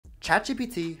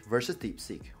ChatGPT versus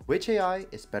Deepseek. Which AI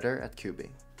is better at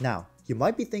cubing? Now, you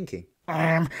might be thinking,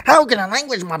 how can a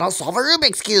language model solve a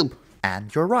Rubik's Cube?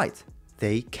 And you're right,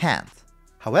 they can't.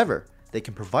 However, they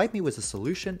can provide me with a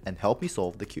solution and help me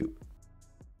solve the cube.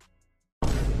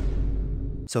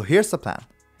 So here's the plan.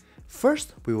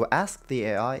 First, we will ask the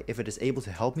AI if it is able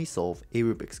to help me solve a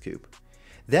Rubik's Cube.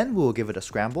 Then we will give it a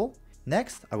scramble.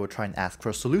 Next, I will try and ask for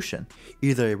a solution,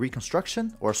 either a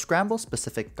reconstruction or a scramble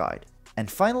specific guide. And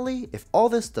finally, if all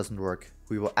this doesn't work,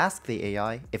 we will ask the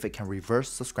AI if it can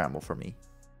reverse the scramble for me.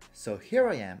 So here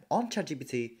I am on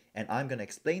ChatGPT and I'm gonna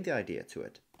explain the idea to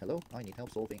it. Hello, I need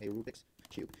help solving a Rubik's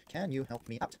Cube. Can you help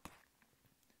me out?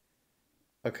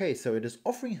 Okay, so it is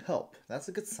offering help. That's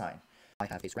a good sign. I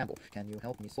have a scramble. Can you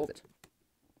help me solve it?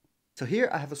 So here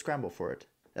I have a scramble for it.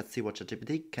 Let's see what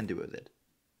ChatGPT can do with it.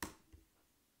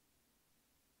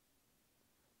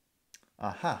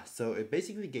 Aha, so it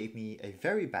basically gave me a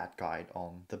very bad guide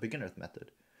on the beginner's method.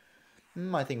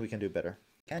 I think we can do better.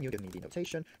 Can you give me the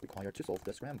notation required to solve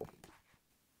the scramble?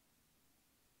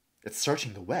 It's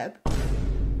searching the web?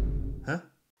 Huh?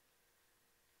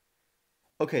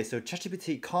 Okay, so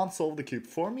ChatGPT can't solve the cube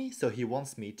for me, so he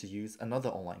wants me to use another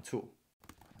online tool.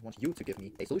 I want you to give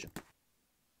me a solution.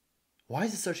 Why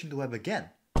is it searching the web again?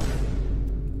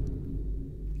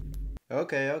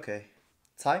 Okay.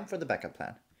 Time for the backup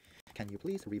plan. Can you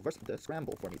please reverse the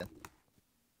scramble for me then?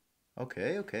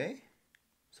 Okay.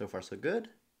 So far so good.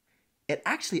 It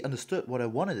actually understood what I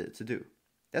wanted it to do.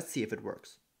 Let's see if it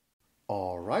works.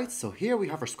 Alright, so here we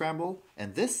have our scramble,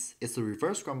 and this is the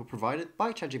reverse scramble provided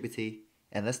by ChatGPT,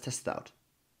 and let's test it out.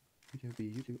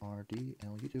 U2B, U2RD,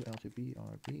 L, U2, L2B,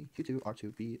 RB, U2,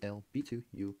 R2B, L, B2,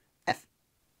 U, F.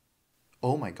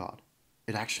 Oh my god,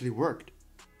 it actually worked.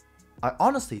 I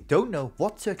honestly don't know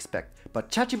what to expect, but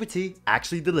ChatGPT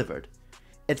actually delivered.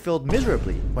 It failed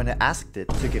miserably when I asked it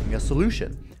to give me a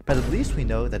solution, but at least we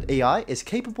know that AI is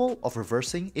capable of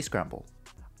reversing a scramble.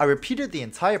 I repeated the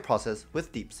entire process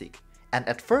with Deepseek, and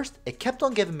at first it kept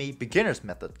on giving me beginner's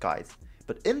method guides,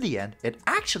 but in the end it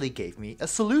actually gave me a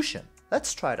solution.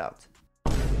 Let's try it out.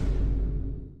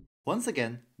 Once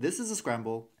again, this is a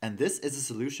scramble, and this is a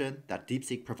solution that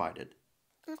Deepseek provided.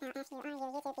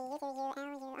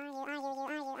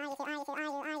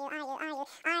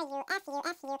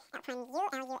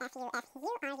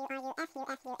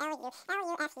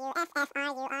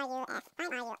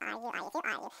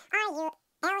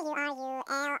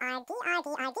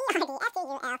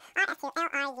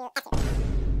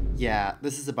 Yeah,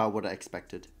 this is about what I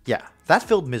expected. Yeah, that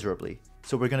failed miserably.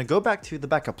 So we're gonna go back to the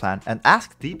backup plan and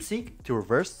ask Deepseek to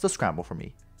reverse the scramble for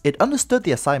me. It understood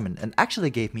the assignment and actually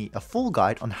gave me a full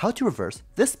guide on how to reverse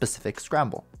this specific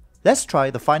scramble. Let's try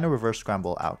the final reverse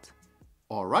scramble out.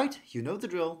 Alright, you know the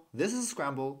drill. This is a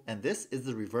scramble, and this is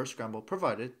the reverse scramble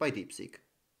provided by Deepseek.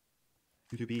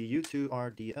 U2B, U2,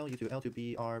 RD, L, U2,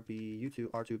 L2B, RB,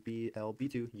 U2, R2B, L,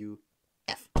 B2, U,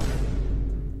 F.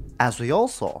 As we all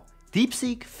saw,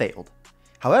 Deepseek failed.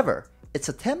 However, its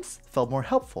attempts felt more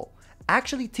helpful,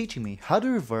 actually teaching me how to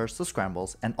reverse the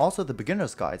scrambles, and also the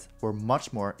beginner's guides were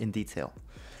much more in detail.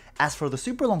 As for the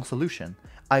super long solution,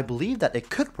 I believe that it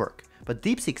could work, but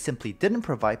Deepseek simply didn't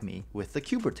provide me with the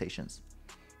cube rotations.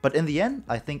 But in the end,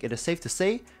 I think it is safe to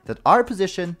say that our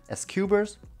position as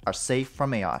cubers are safe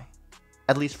from AI.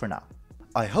 At least for now.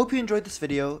 I hope you enjoyed this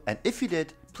video, and if you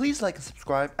did, please like and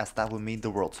subscribe, as that would mean the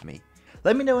world to me.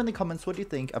 Let me know in the comments what you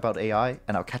think about AI,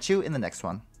 and I'll catch you in the next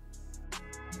one.